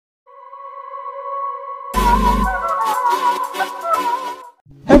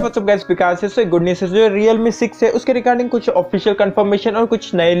WhatsApp guys, विकास है। So good news है, जो Realme 6 है उसके रिगार्डिंग कुछ ऑफिशियल कंफर्मेशन और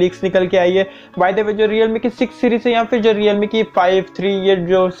कुछ नए लीक्स निकल के आई है। बाय द वे, जो Realme की 6 सीरीज है या फिर जो Realme की 5, 3 ये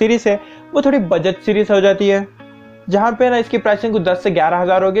जो सीरीज है वो थोड़ी बजट सीरीज हो जाती है, जहाँ पे ना इसकी प्राइसिंग कुछ 10 से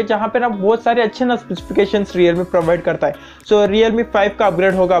 11,000 होगी, जहाँ पे ना बहुत सारे अच्छे ना स्पेसिफिकेशंस Realme प्रोवाइड करता है। सो Realme 5 का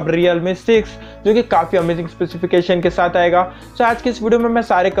अपग्रेड होगा अब Realme 6, जो कि काफ़ी अमेजिंग स्पेसिफिकेशन के साथ आएगा। सो आज की इस वीडियो में मैं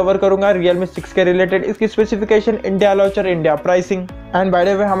सारे कवर करूंगा Realme 6 के रिलेटेड, इसकी स्पेसिफिकेशन, इंडिया लॉन्च और India pricing. And by the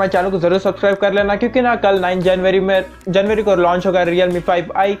way, हमारे चैनल को जरूर सब्सक्राइब कर लेना, क्योंकि ना कल 9 जनवरी को लॉन्च होगा Realme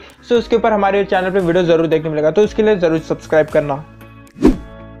 5i। सो उसके ऊपर हमारे चैनल पर वीडियो जरूर देखने मिलेगा, तो उसके लिए जरूर सब्सक्राइब करना।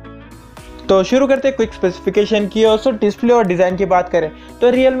 तो शुरू करते हैं क्विक स्पेसिफिकेशन की। और सो डिस्प्ले और डिज़ाइन की बात करें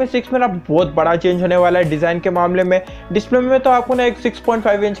तो Realme 6 में ना बहुत बड़ा चेंज होने वाला है डिज़ाइन के मामले में। डिस्प्ले में तो आपको ना एक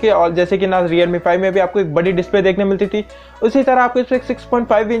 6.5 इंच के, और जैसे कि ना Realme 5 में भी आपको एक बड़ी डिस्प्ले देखने मिलती थी, उसी तरह आपको इसमें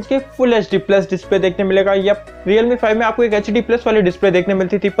 6.5 इंच के फुल HD प्लस डिस्प्ले देखने मिलेगा। या Realme 5 में आपको एक HD प्लस वाली डिस्प्ले देखने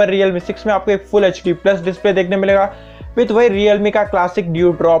मिलती थी, पर Realme 6 में आपको एक फुल HD प्लस डिस्प्ले देखने मिलेगा विथ वही Realme का क्लासिक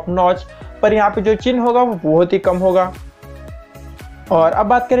ड्यू ड्रॉप नॉच, पर यहाँ पे जो चिन्ह होगा वो बहुत ही कम होगा। और अब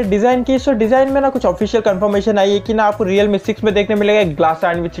बात करें डिज़ाइन की, सो डिज़ाइन में ना कुछ ऑफिशियल कंफर्मेशन आई है कि ना आपको Realme 6 में देखने मिलेगा एक ग्लास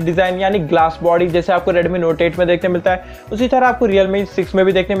सैंडविच डिज़ाइन, यानी ग्लास बॉडी, जैसे आपको Redmi Note 8 में देखने मिलता है, उसी तरह आपको Realme 6 में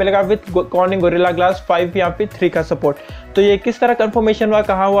भी देखने मिलेगा विद Corning Gorilla Glass 5 या फिर 3 का सपोर्ट। तो ये किस तरह कंफर्मेशन हुआ,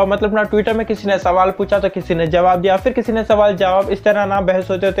 कहाँ हुआ, मतलब ना ट्विटर में किसी ने सवाल पूछा तो किसी ने जवाब दिया, फिर किसी ने सवाल जवाब, इस तरह ना बहस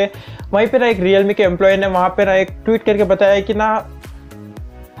होते होते वहीं पर ना एक Realme के एम्प्लॉय ने वहाँ पर ना एक ट्वीट करके बताया कि ना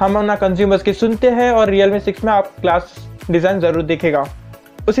हम ना कंज्यूमर्स की सुनते हैं और Realme 6 में आप ग्लास डिज़ाइन ज़रूर दिखेगा,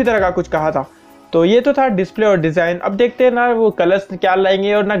 उसी तरह का कुछ कहा था। तो ये तो था डिस्प्ले और डिज़ाइन। अब देखते हैं ना वो कलर्स क्या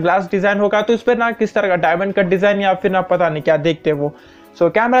लाएंगे, और ना ग्लास डिज़ाइन होगा तो इस पर ना किस तरह का डायमंड कट डिज़ाइन या फिर ना पता नहीं क्या देखते हैं वो। सो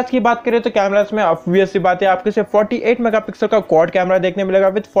कैमरास की बात करें तो कैमरास में ऑब्वियस सी बात है, आपको सिर्फ 48 मेगापिक्सल का क्वाड कैमरा देखने मिलेगा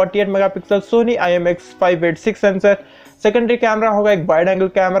with 48 megapixel Soni IMX586 sensor. Secondary camera होगा एक वाइड एंगल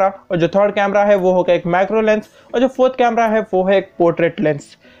कैमरा, और जो थर्ड कैमरा है वो होगा एक मैक्रो लेंस, और जो फोर्थ कैमरा है वो है एक पोर्ट्रेट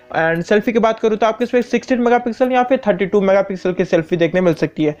लेंस। एंड सेल्फी की बात करूँ तो आपके इसमें 16 मेगापिक्सल या फिर 32 मेगापिक्सल की सेल्फी देखने मिल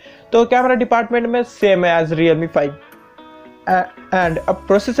सकती है। तो कैमरा डिपार्टमेंट में सेम है एज Realme 5। एंड अब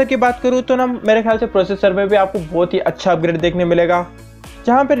प्रोसेसर की बात करूँ तो ना मेरे ख्याल से प्रोसेसर में भी आपको बहुत ही अच्छा अपग्रेड देखने मिलेगा,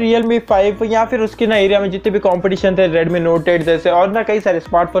 जहाँ पे Realme 5 या फिर उसके ना एरिया में जितने भी कंपटीशन थे Redmi Note 8 जैसे और ना कई सारे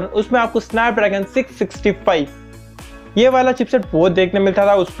स्मार्टफोन, उसमें आपको Snapdragon 665 ये वाला चिपसेट बहुत देखने मिलता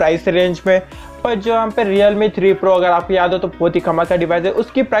था उस प्राइस रेंज में। पर जो यहाँ पे Realme 3 Pro, अगर आपको याद हो तो बहुत ही कमाल का डिवाइस है,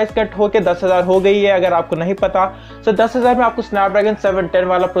 उसकी प्राइस कट होके 10,000 हो गई है। अगर आपको नहीं पता तो 10,000 में आपको Snapdragon 710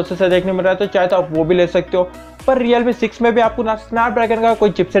 वाला प्रोसेसर देखने मिल रहा है, तो चाहे तो आप वो भी ले सकते हो। पर Realme 6 में भी आपको ना Snapdragon का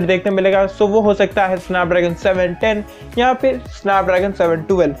कोई चिपसेट देखने मिलेगा, सो वो हो सकता है Snapdragon 710 या फिर Snapdragon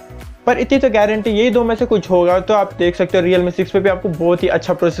 712। पर इतनी तो गारंटी, यही दो में से कुछ होगा। तो आप देख सकते हो Realme 6 में भी आपको बहुत ही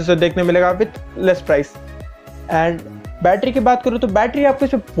अच्छा प्रोसेसर देखने मिलेगा with less price. And battery की बात करूँ तो बैटरी आपको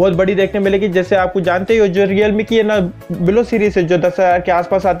इसमें बहुत बड़ी देखने मिलेगी। जैसे आपको जानते ही हो, जो Realme की है ना बिलो सीरीज है जो 10,000 के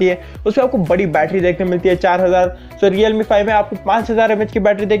आसपास आती है, उसमें आपको बड़ी बैटरी देखने मिलती है 4,000। सो Realme 5 में आपको 5,000 mAh की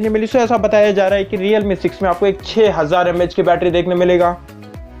बैटरी देखने मिली। सो ऐसा बताया जा रहा है कि Realme 6 में आपको एक 6,000 mAh की बैटरी देखने मिलेगा,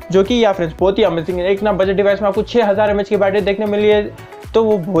 जो कि या फ्रेंड्स बहुत ही अमेजिंग है। एक ना बजट डिवाइस में आपको 6,000 mAh की बैटरी देखने मिली है, तो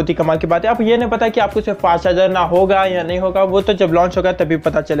वो बहुत ही कमाल की बात है। अब ये नहीं पता कि आपको सिर्फ 5,000 ना होगा या नहीं होगा, वो तो जब लॉन्च होगा तभी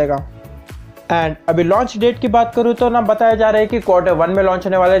पता चलेगा। एंड अभी लॉन्च डेट की बात करूँ तो ना बताया जा रहा है कि Q1 में लॉन्च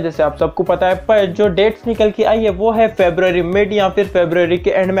होने वाला है, जैसे आप सबको पता है। पर जो डेट्स निकल के आई है वो है फरवरी मिड या फिर फरवरी के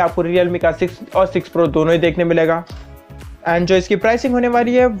एंड में आपको Realme का 6 और 6 Pro दोनों ही देखने मिलेगा। एंड जो इसकी प्राइसिंग होने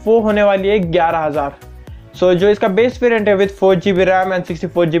वाली है वो होने वाली है 11,000। सो जो इसका बेस वेरिएंट है with 4GB RAM and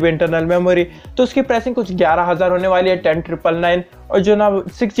 64GB internal memory, तो उसकी प्राइसिंग कुछ 11,000 होने वाली है 10,999। और जो ना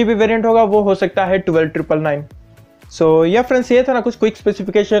 6GB वेरिएंट होगा वो हो सकता है 12,999। सो या फ्रेंड्स, ये था ना कुछ क्विक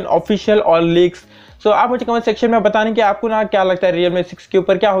स्पेसिफिकेशन ऑफिशियल और लीक्स। सो आप मुझे कमेंट सेक्शन में बताने कि आपको ना क्या लगता है Realme 6 के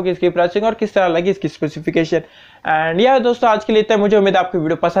ऊपर क्या होगी इसकी प्राइसिंग और किस तरह लगी इसकी स्पेसिफिकेशन। एंड यार दोस्तों, आज के लिए इतना। मुझे उम्मीद है आपको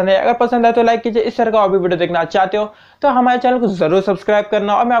वीडियो पसंद है। अगर पसंद है तो लाइक कीजिए। इस तरह का और भी वीडियो देखना चाहते हो तो हमारे चैनल को जरूर सब्सक्राइब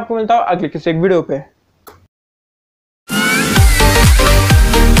करना, और मैं आपको मिलता हूँ अगले किसी एक वीडियो पे।